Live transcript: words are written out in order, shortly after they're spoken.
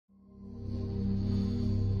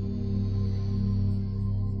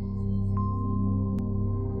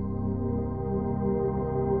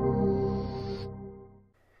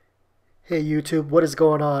Hey YouTube, what is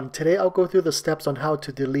going on? Today I'll go through the steps on how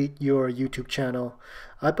to delete your YouTube channel.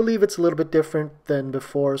 I believe it's a little bit different than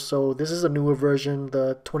before, so this is a newer version,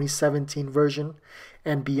 the 2017 version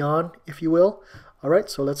and beyond, if you will. Alright,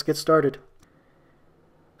 so let's get started.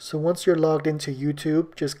 So once you're logged into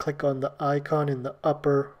YouTube, just click on the icon in the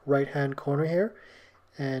upper right hand corner here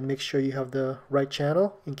and make sure you have the right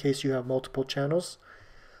channel in case you have multiple channels.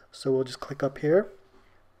 So we'll just click up here.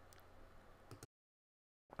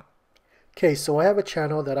 Okay, so I have a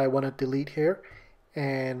channel that I want to delete here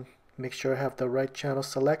and make sure I have the right channel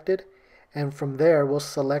selected, and from there we'll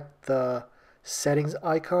select the settings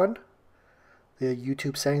icon, the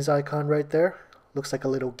YouTube settings icon right there. Looks like a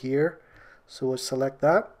little gear, so we'll select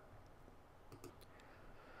that.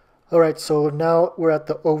 Alright, so now we're at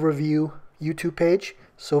the overview YouTube page.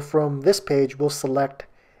 So from this page we'll select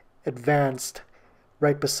advanced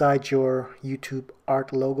right beside your YouTube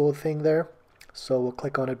art logo thing there. So we'll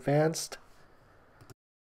click on advanced.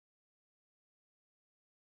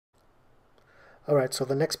 Alright, so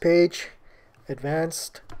the next page,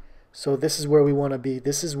 advanced. So this is where we want to be.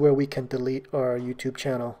 This is where we can delete our YouTube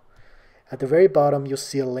channel. At the very bottom you'll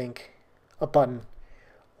see a link, a button,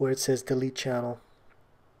 where it says delete channel.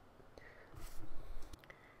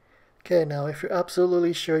 Okay, now if you're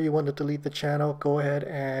absolutely sure you want to delete the channel, go ahead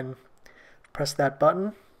and press that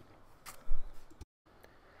button.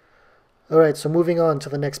 Alright, so moving on to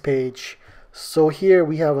the next page. So here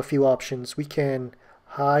we have a few options. We can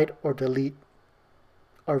hide or delete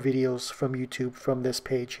our videos from YouTube from this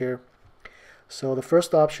page here. So the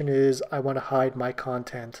first option is I want to hide my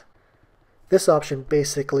content. This option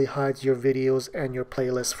basically hides your videos and your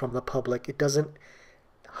playlists from the public. It doesn't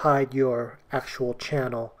hide your actual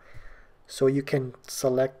channel. So you can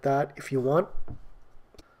select that if you want.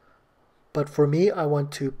 But for me, I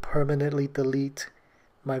want to permanently delete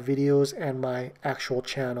my videos and my actual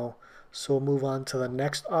channel. So move on to the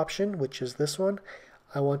next option, which is this one.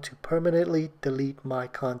 I want to permanently delete my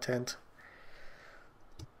content.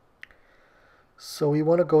 So we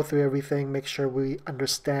want to go through everything, make sure we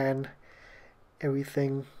understand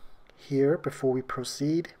everything here before we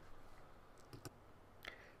proceed.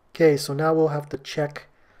 Okay, so now we'll have to check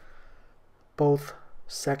both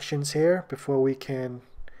sections here before we can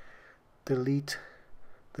delete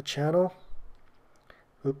the channel.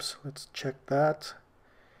 Oops, let's check that.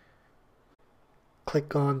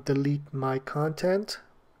 Click on delete my content.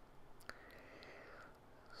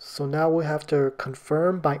 So now we have to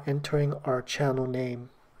confirm by entering our channel name.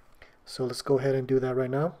 So let's go ahead and do that right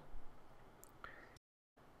now.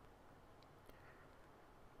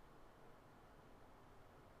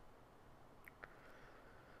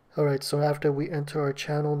 Alright, so after we enter our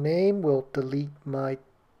channel name, we'll delete my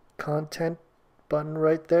content button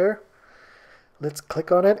right there. Let's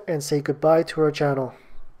click on it and say goodbye to our channel.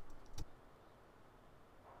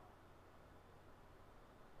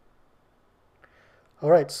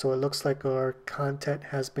 Alright, so it looks like our content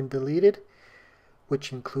has been deleted,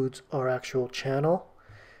 which includes our actual channel.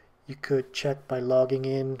 You could check by logging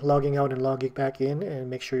out and logging back in and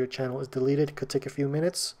make sure your channel is deleted. It could take a few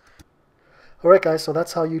minutes. Alright guys, so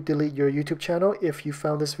that's how you delete your YouTube channel. If you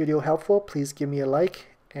found this video helpful, please give me a like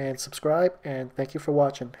and subscribe, and thank you for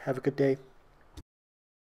watching. Have a good day.